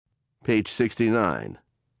Page 69.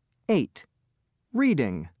 8.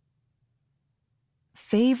 Reading.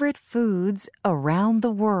 Favorite foods around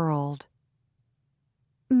the world.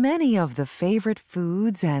 Many of the favorite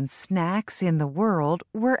foods and snacks in the world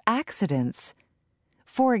were accidents.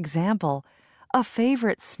 For example, a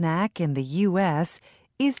favorite snack in the U.S.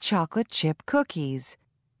 is chocolate chip cookies.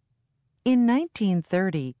 In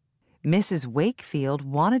 1930, Mrs. Wakefield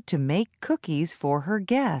wanted to make cookies for her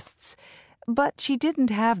guests, but she didn't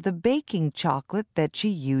have the baking chocolate that she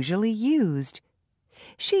usually used.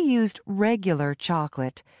 She used regular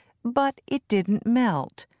chocolate, but it didn't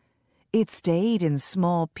melt. It stayed in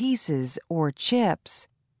small pieces or chips.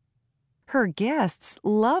 Her guests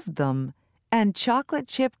loved them, and chocolate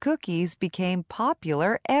chip cookies became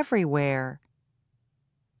popular everywhere.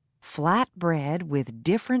 Flatbread with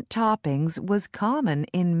different toppings was common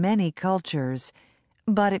in many cultures,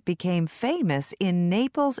 but it became famous in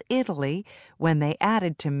Naples, Italy, when they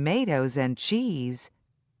added tomatoes and cheese.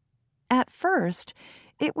 At first,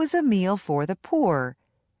 it was a meal for the poor,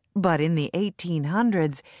 but in the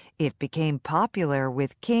 1800s, it became popular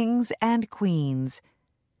with kings and queens.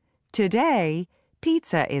 Today,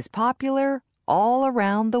 pizza is popular all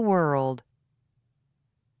around the world.